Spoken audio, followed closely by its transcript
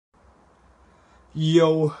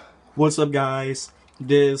Yo, what's up guys?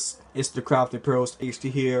 This is the Crafting Pros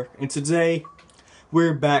HD here, and today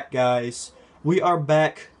we're back guys. We are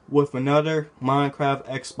back with another Minecraft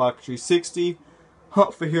Xbox 360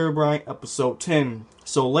 Hunt for Herobrine episode 10.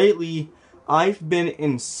 So lately, I've been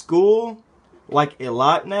in school like a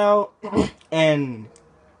lot now, and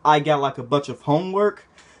I got like a bunch of homework,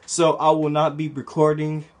 so I will not be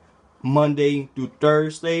recording Monday through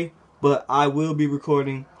Thursday, but I will be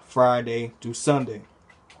recording Friday through Sunday.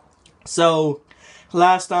 So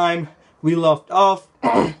last time we left off,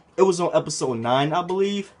 it was on episode 9, I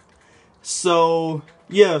believe. So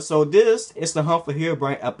yeah, so this is the Hunt for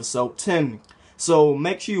Herobrine episode 10. So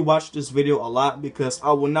make sure you watch this video a lot because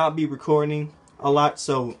I will not be recording a lot.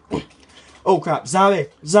 So oh crap, zombie.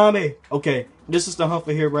 Okay, this is the Hunt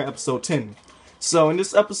for Herobrine episode 10. So in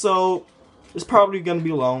this episode, it's probably gonna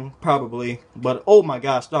be long, probably, but oh my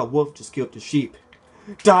gosh, that wolf just killed the sheep.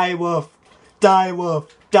 Die, wolf! Die,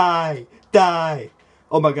 wolf! Die! Die!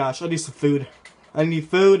 Oh my gosh, I need some food. I need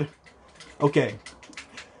food. Okay.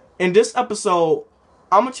 In this episode,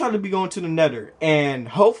 I'm gonna try to be going to the Nether, and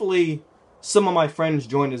hopefully some of my friends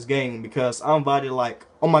join this game because I'm invited. Like,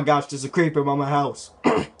 oh my gosh, there's a creeper by my house.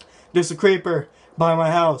 There's a creeper by my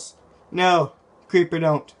house. No, creeper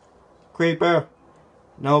don't. Creeper.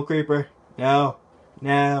 No, creeper. No.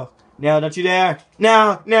 No. No, don't you dare.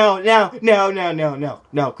 No,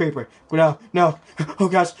 creeper. No. Oh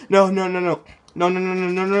gosh. No.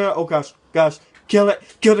 Oh gosh. Kill it.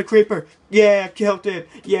 Kill the creeper. Yeah, killed it.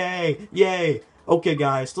 Yay. Okay,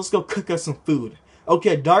 guys, let's go cook us some food.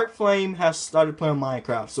 Okay, Dark Flame has started playing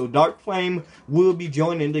Minecraft, so Dark Flame will be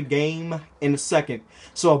joining the game in a second.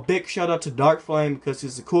 So a big shout out to Dark Flame because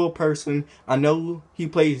he's a cool person. I know he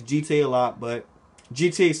plays GTA a lot, but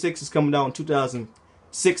GTA 6 is coming out in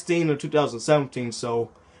 2016 or 2017, so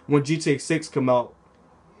when GTA 6 come out,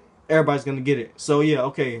 everybody's gonna get it. So yeah,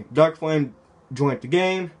 okay, Dark Flame joined the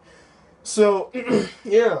game. So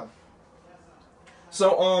yeah.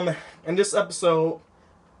 So in this episode,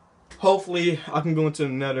 hopefully I can go into the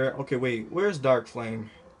Nether. Okay, wait, where's Dark Flame?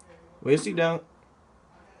 Wait, is he down?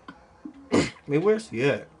 Wait, where's he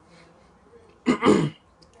at?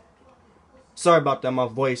 Sorry about that, my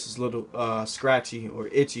voice is a little scratchy or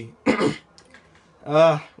itchy.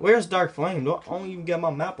 Where's Dark Flame? I don't even got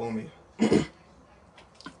my map on me.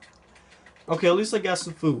 Okay, at least I got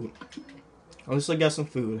some food.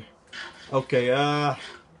 Okay,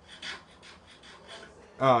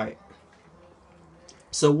 alright.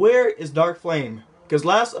 So where is Dark Flame? Because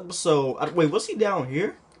last episode, wait, was he down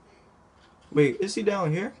here? Wait, is he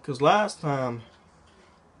down here? Because last time,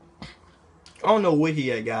 I don't know where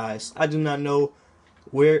he at, guys. I do not know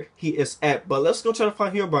where he is at. But let's go try to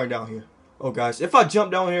find Herobrine down here. Oh, guys. If I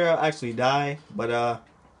jump down here, I'll actually die. But,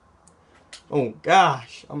 oh,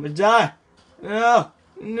 gosh. I'm gonna die. No.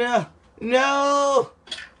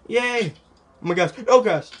 Yay. Oh, my gosh. Oh,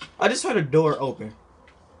 gosh. I just heard a door open.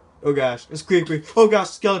 Oh, gosh. It's creepy. Oh,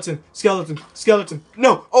 gosh. Skeleton.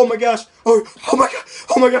 No. Oh, my gosh. Oh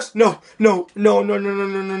my gosh. No.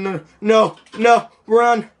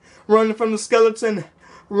 Run from the skeleton.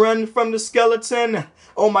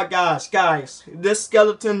 Oh my gosh, guys. This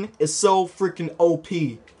skeleton is so freaking OP.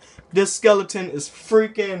 This skeleton is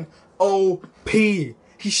freaking OP. He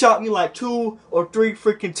shot me like 2 or 3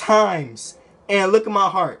 freaking times. And look at my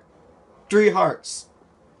heart. 3 hearts.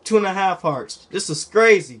 2.5 hearts. This is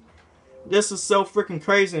crazy. This is so freaking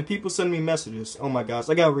crazy. And people send me messages. Oh my gosh.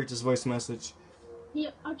 I gotta read this voice message.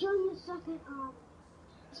 Yeah, I'll join you in a second.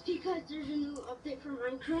 It's because there's a new update for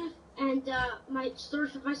Minecraft, and my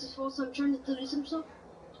storage device is full, so I'm trying to delete some stuff.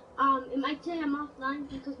 It might say I'm offline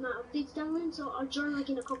because my update's downloading, so I'll join like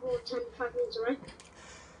in a couple of 10 to 5 minutes, alright?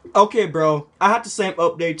 Okay, bro. I had the same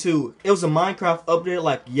update too. It was a Minecraft update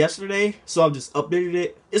like yesterday, so I've just updated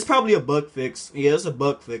it. It's probably a bug fix. Yeah, it's a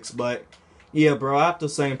bug fix, but yeah, bro, I have the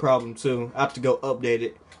same problem too. I have to go update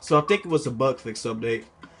it. So I think it was a bug fix update.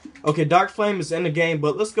 Okay, Dark Flame is in the game,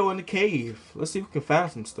 but let's go in the cave. Let's see if we can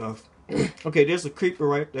find some stuff. Okay, there's a creeper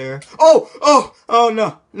right there. Oh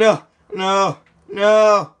no.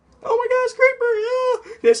 Oh my gosh, creeper.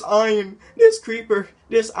 Yeah. There's iron. There's creeper.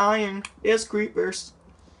 There's iron. There's creepers.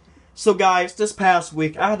 So guys, this past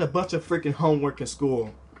week, I had a bunch of freaking homework in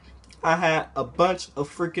school.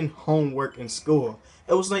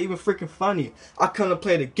 It was not even freaking funny. I couldn't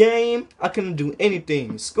play the game. I couldn't do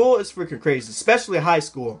anything. School is freaking crazy, especially high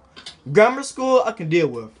school. Grammar school, I can deal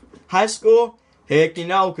with. High school, heck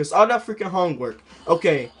no, because all that freaking homework.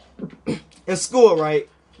 Okay, in school, right,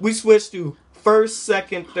 we switched to first,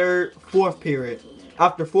 second, third, fourth period.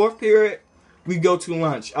 After fourth period, we go to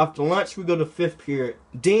lunch. After lunch, we go to fifth period.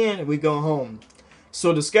 Then we go home.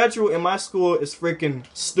 So the schedule in my school is freaking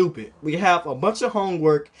stupid. We have a bunch of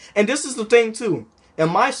homework. And this is the thing too. In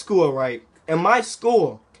my school, right? In my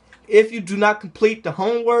school, if you do not complete the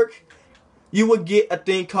homework, you will get a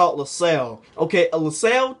thing called LaSalle. Okay, a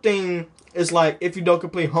LaSalle thing is like if you don't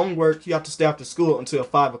complete homework, you have to stay after school until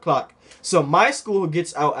 5 o'clock. So my school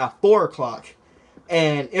gets out at 4 o'clock.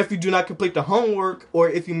 And if you do not complete the homework, or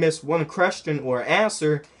if you miss one question or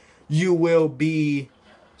answer, you will be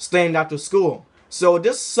staying after school. So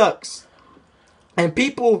this sucks. And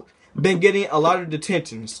people been getting a lot of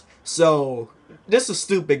detentions. So this is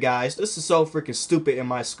stupid, guys. This is so freaking stupid in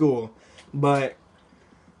my school. But,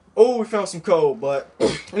 oh, we found some coal. But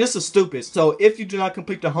this is stupid. So if you do not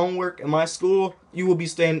complete the homework in my school, you will be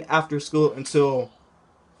staying after school until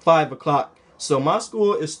 5 o'clock. So my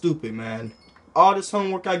school is stupid, man. All this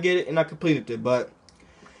homework, I get it, and I completed it, but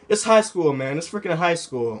it's high school, man. It's freaking high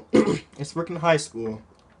school. It's freaking high school.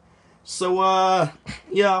 So,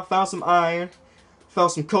 yeah, I found some iron.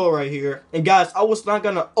 Found some coal right here. And guys, I was not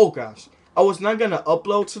gonna, oh gosh. I was not gonna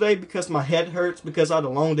upload today because my head hurts because I had a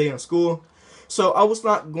long day in school. So, I was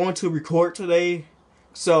not going to record today.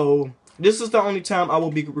 So, this is the only time I will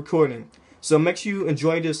be recording. So make sure you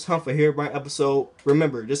enjoy this Hunt for Herobrine episode.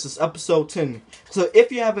 Remember, this is episode 10. So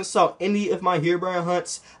if you haven't saw any of my Herobrine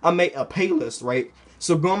hunts, I made a playlist, right?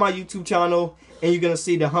 So go on my YouTube channel, and you're going to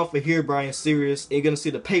see the Hunt for Herobrine series, and you're going to see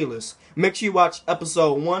the playlist. Make sure you watch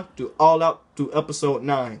episode 1 to all out to episode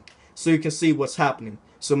 9, so you can see what's happening.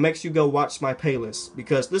 So make sure you go watch my playlist,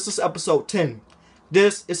 because this is episode 10.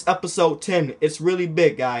 This is episode 10. It's really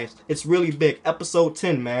big, guys. It's really big. Episode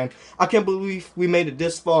 10, man. I can't believe we made it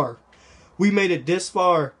this far. We made it this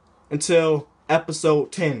far until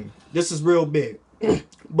episode 10. This is real big.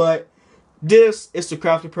 But this is the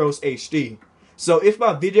Crafty Pros HD. So if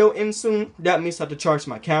my video ends soon, that means I have to charge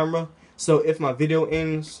my camera. So if my video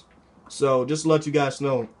ends, so just to let you guys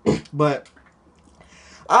know. But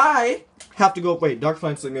I have to go. Wait, Dark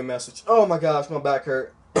Flame sent me a message. Oh my gosh, my back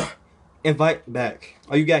hurt. Invite back.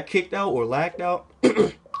 Oh, you got kicked out or lagged out?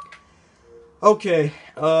 Okay,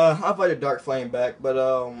 I invited Dark Flame back, but,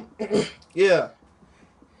 yeah.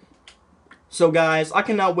 So, guys, I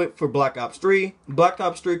cannot wait for Black Ops 3. Black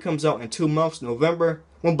Ops 3 comes out in 2 months, November.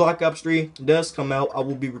 When Black Ops 3 does come out, I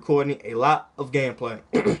will be recording a lot of gameplay.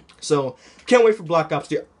 So, can't wait for Black Ops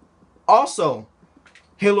 3. Also,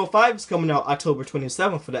 Halo 5 is coming out October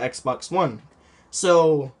 27th for the Xbox One.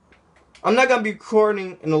 So, I'm not going to be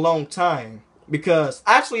recording in a long time. Because,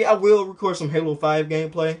 actually, I will record some Halo 5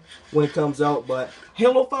 gameplay when it comes out. But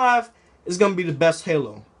Halo 5 is going to be the best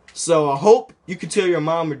Halo. So, I hope you can tell your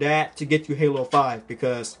mom or dad to get you Halo 5.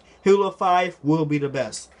 Because Halo 5 will be the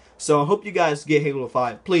best. So, I hope you guys get Halo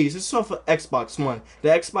 5. Please, this is for Xbox One. The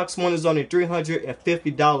Xbox One is only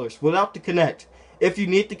 $350 without the Kinect. If you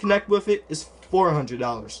need to connect with it, it's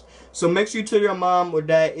 $400. So, make sure you tell your mom or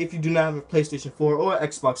dad if you do not have a PlayStation 4 or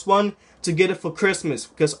Xbox One to get it for Christmas,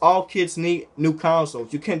 because all kids need new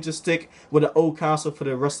consoles. You can't just stick with an old console for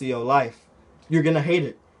the rest of your life. You're gonna hate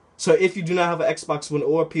it. So if you do not have an Xbox One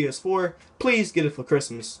or a PS4, please get it for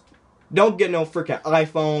Christmas. Don't get no freaking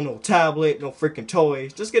iPhone, no tablet, no freaking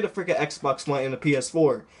toys. Just get a freaking Xbox One and a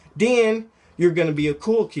PS4. Then you're gonna be a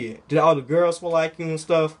cool kid. Then all the girls will like you and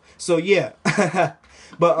stuff. So yeah.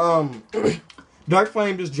 But Dark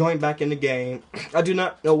Flame just joined back in the game. I do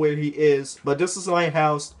not know where he is, but this is my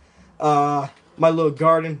house. My little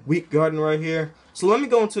garden, weak garden right here. So let me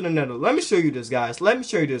go into the nether. Let me show you this, guys. Let me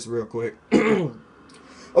show you this real quick.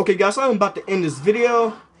 Okay, guys, so I'm about to end this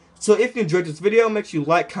video. So if you enjoyed this video, make sure you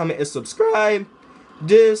like, comment, and subscribe.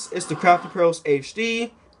 This is the Crafty Pros HD.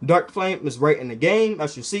 Dark Flame is right in the game.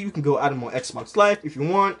 As you see, you can go add him on Xbox Live if you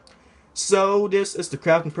want. So this is the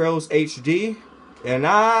Crafty Pros HD. And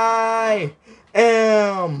I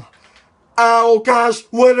am... Oh gosh,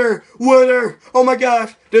 winner, winner, oh my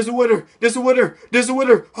gosh, there's a winner, there's a winner, there's a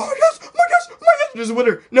winner, oh my gosh, oh my gosh, oh my gosh, there's a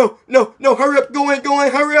winner, no, no, no, hurry up, go in,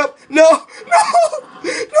 hurry up, no,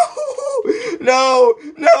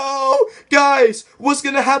 no, guys, what's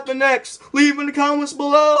gonna happen next, leave in the comments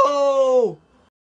below.